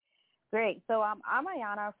Great. So I'm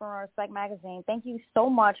Ayana from Respect Magazine. Thank you so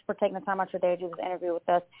much for taking the time out your day to do this interview with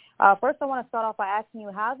us. First, I want to start off by asking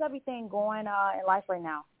you, how's everything going in life right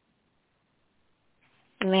now?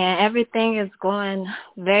 Man, everything is going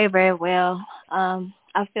very, very well.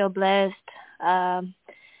 I feel blessed. Um,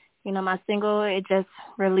 my single, it just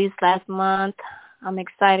released last month. I'm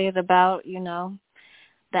excited about, the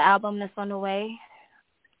album that's on the way.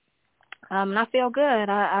 And I feel good.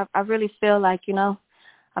 I really feel like,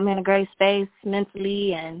 I'm in a great space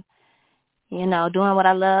mentally and, doing what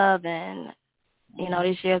I love. And,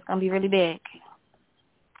 this year it's going to be really big.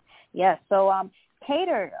 Yes. So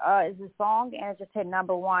Cater is the song, and it just hit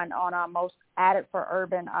number one on Most Added for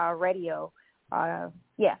Urban Radio.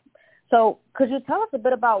 Yeah. So could you tell us a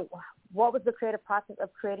bit about what was the creative process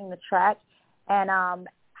of creating the track, and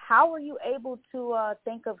how were you able to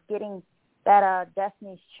think of getting that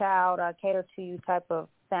Destiny's Child Cater to You type of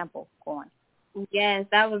sample going? Yes,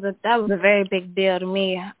 that was a very big deal to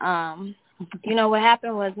me. What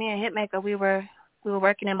happened was me and Hitmaker, we were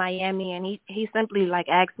working in Miami, and he simply like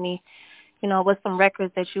asked me, what's some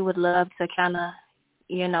records that you would love to kind of,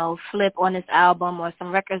 flip on this album, or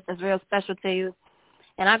some records that's real special to you.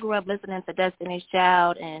 And I grew up listening to Destiny's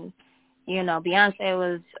Child, and, Beyonce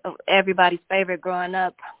was everybody's favorite growing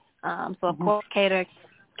up. So, of course, Cater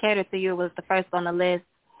to You was the first on the list.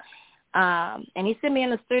 And he sent me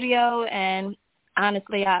in the studio, and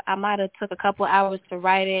honestly, I might have took a couple hours to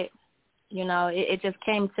write it. It just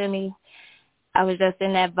came to me. I was just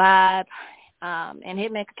in that vibe. And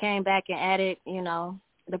Hitmaker came back and added,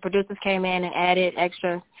 the producers came in and added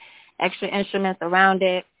extra instruments around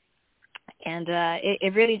it. And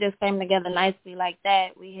it really just came together nicely like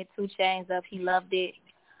that. We hit 2 Chainz up. He loved it.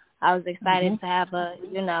 I was excited to have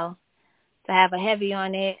a heavy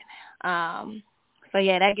on it. So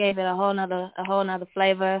yeah, that gave it a whole nother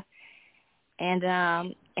flavor. And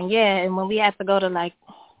and when we had to go to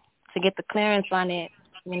get the clearance on it,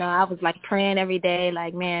 I was like praying every day,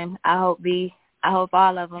 like, man, I hope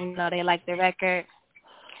all of them, they like the record.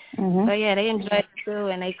 So yeah, they enjoyed it too,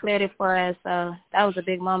 and they cleared it for us. So that was a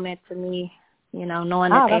big moment to me,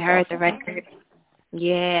 knowing that they heard the record.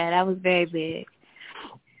 Yeah, that was very big.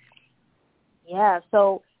 Yeah.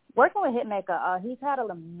 So working with Hitmaker, he's had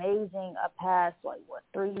an amazing past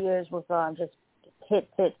 3 years with just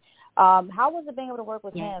hits. How was it being able to work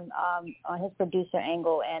with him on his producer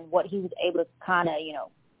angle, and what he was able to kind of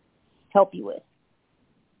help you with?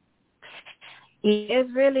 It's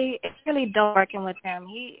really dope working with him.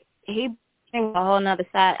 He brings a whole nother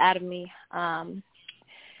side out of me.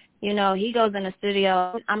 He goes in the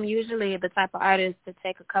studio. I'm usually the type of artist to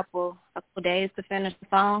take a couple days to finish the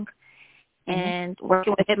song. And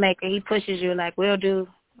working with Hitmaker, he pushes you, like, we'll do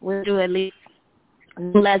at least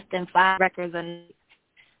less than 5 records a night.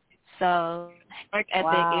 So work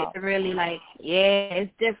ethic, it's really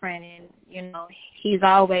it's different. And, he's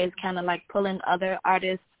always kind of like pulling other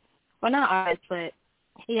artists, well, not artists, but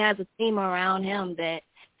he has a team around him that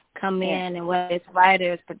come in, and whether it's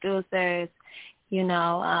writers, producers,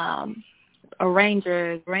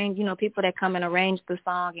 arrangers, people that come and arrange the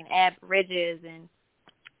song and add bridges, and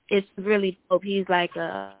it's really dope. He's like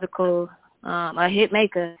a hit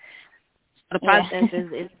maker. The process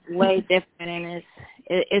is way different, and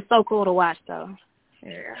it's so cool to watch, though.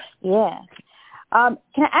 Yeah. Can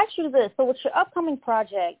I ask you this? So with your upcoming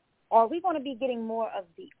project, are we going to be getting more of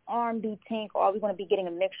the R&B Tink, or are we going to be getting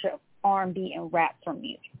a mixture of R&B and rap from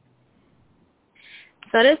you?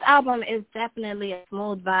 So this album is definitely a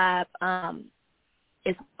smooth vibe.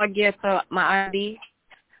 It's more geared for my R&B,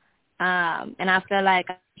 and I feel like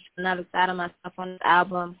I have another side of myself on this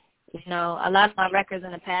album. A lot of my records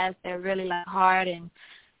in the past, they're really hard and,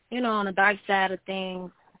 on the dark side of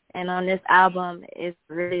things. And on this album, it's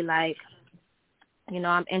really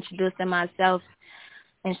I'm introducing myself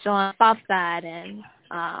and showing soft side. And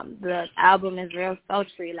the album is real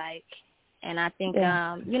sultry, and I think,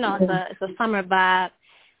 it's a summer vibe.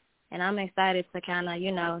 And I'm excited to kind of,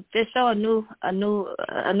 just show a new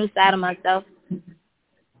side of myself.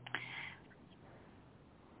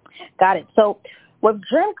 Got it. So with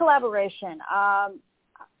Dream Collaboration,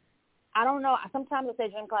 I don't know. Sometimes I say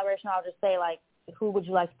Dream Collaboration, I'll just say, who would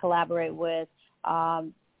you like to collaborate with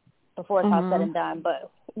before it's all said and done. But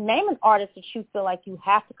name an artist that you feel like you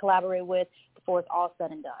have to collaborate with before it's all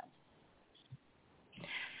said and done.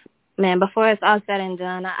 Man, before it's all said and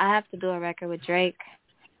done, I have to do a record with Drake.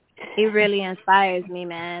 He really inspires me,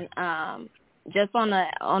 man. Just on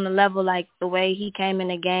the level, the way he came in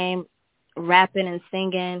the game, rapping and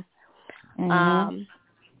singing. And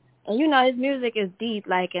his music is deep,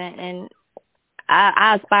 and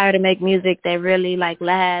I aspire to make music that really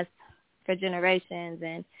lasts for generations.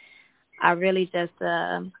 And I really just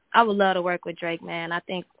I would love to work with Drake, man. I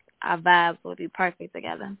think our vibes would be perfect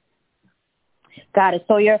together. Got it.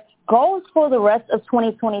 So your goals for the rest of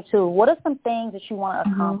 2022, what are some things that you want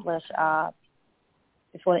to accomplish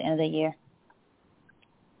before the end of the year?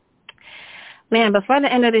 Man, before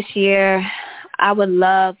the end of this year, I would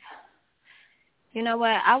love, you know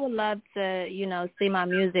what, I would love to, see my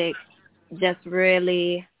music just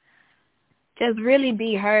really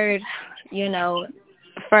be heard,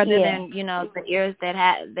 further than, the ears that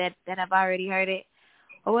have already heard it.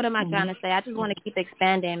 Or what am I trying to say? I just want to keep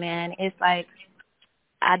expanding, man. It's like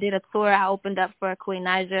I did a tour. I opened up for Queen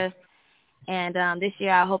Naija. And this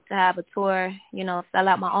year I hope to have a tour, sell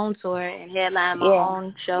out my own tour and headline my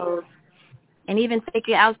own shows. And even take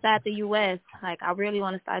it outside the U.S. Like, I really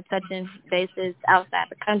want to start touching bases outside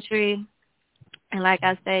the country. And like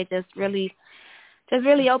I say, just really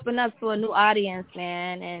open up to a new audience,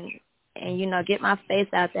 man, and get my face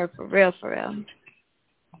out there for real.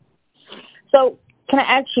 So can I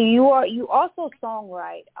ask you, you also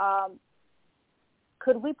songwrite.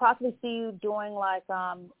 Could we possibly see you doing like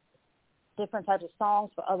different types of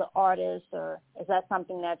songs for other artists, or is that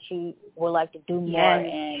something that you would like to do more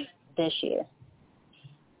in this year?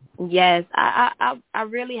 Yes, I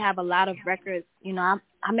really have a lot of records.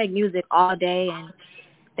 I make music all day, and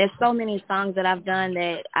there's so many songs that I've done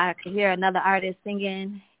that I could hear another artist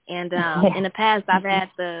singing. And in the past, I've had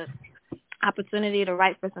the opportunity to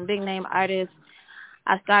write for some big name artists.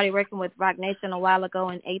 I started working with Rock Nation a while ago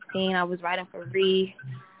in 2018. I was writing for Ree.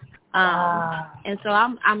 And so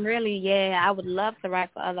I'm really, I would love to write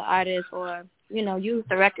for other artists, or, use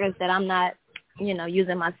the records that I'm not,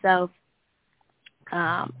 using myself.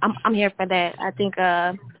 I'm here for that. I think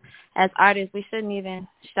as artists, we shouldn't even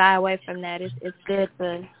shy away from that. It's good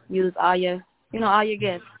to use all your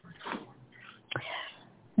gifts.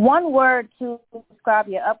 One word to describe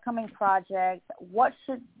your upcoming project. What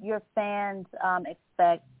should your fans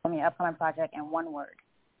expect from your upcoming project in one word?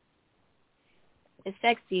 It's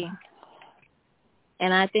sexy.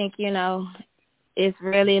 And I think, it's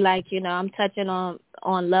really like, I'm touching on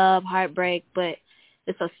love, heartbreak, but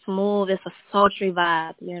it's a sultry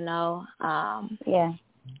vibe,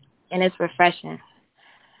 and it's refreshing.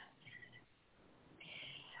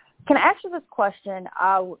 Can I ask you this question?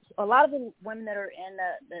 A lot of the women that are in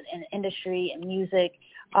the industry and music,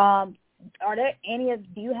 do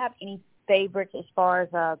you have any favorites as far as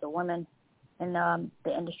the women in the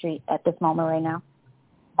industry at this moment right now?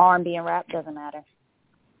 R&B and rap, doesn't matter.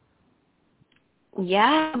 Yeah,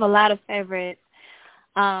 I have a lot of favorites.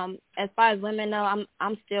 As far as women know,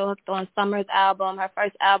 I'm still hooked on Summer's album, her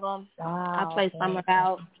first album. I play Summer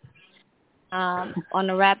out. On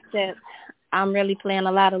the rap tip, I'm really playing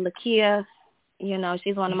a lot of Lakia.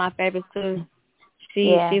 She's one of my favorites too.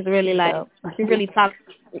 She's really like she really talks.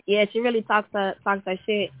 Yeah, she really talks her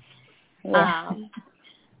shit. Yeah.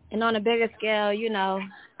 And on a bigger scale,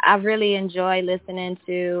 I really enjoy listening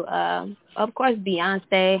to, of course,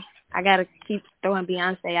 Beyonce. I gotta keep throwing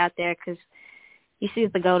Beyonce out there because she's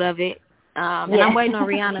the goat of it. And I'm waiting on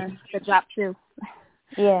Rihanna to drop too.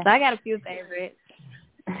 Yeah. So I got a few favorites.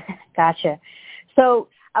 Gotcha. So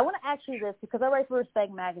I want to ask you this because I write for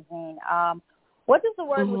Respect Magazine. What does the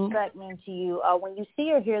word respect mean to you? When you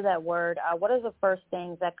see or hear that word, what are the first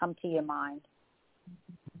things that come to your mind?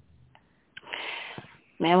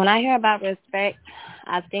 Man, when I hear about respect,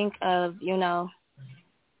 I think of,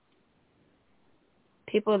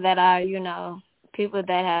 people that are, people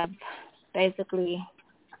that have basically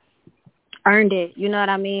earned it. You know what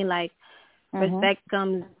I mean? Like, respect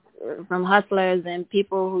comes from hustlers and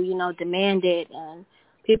people who, demand it, and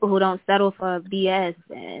people who don't settle for BS.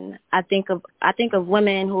 And I think of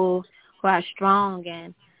women who are strong,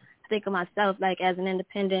 and I think of myself, like, as an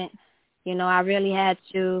independent, I really had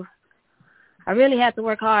to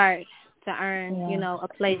work hard to earn, a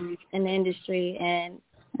place in the industry. And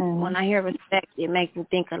when I hear respect, it makes me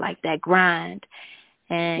think of like that grind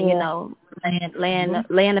and,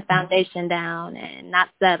 laying the foundation down and not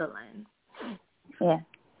settling. Yeah.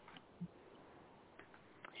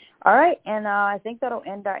 All right. And I think that'll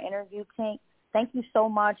end our interview, Tink. Thank you so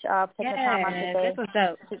much for taking the time out today. This was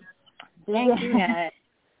dope. Thank you, guys.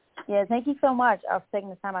 Yeah, thank you so much for taking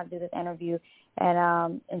the time out to do this interview.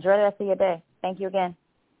 And enjoy the rest of your day. Thank you again.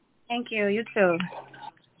 Thank you. You too.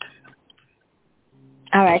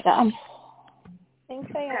 All right, Dom.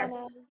 Thanks, Diana.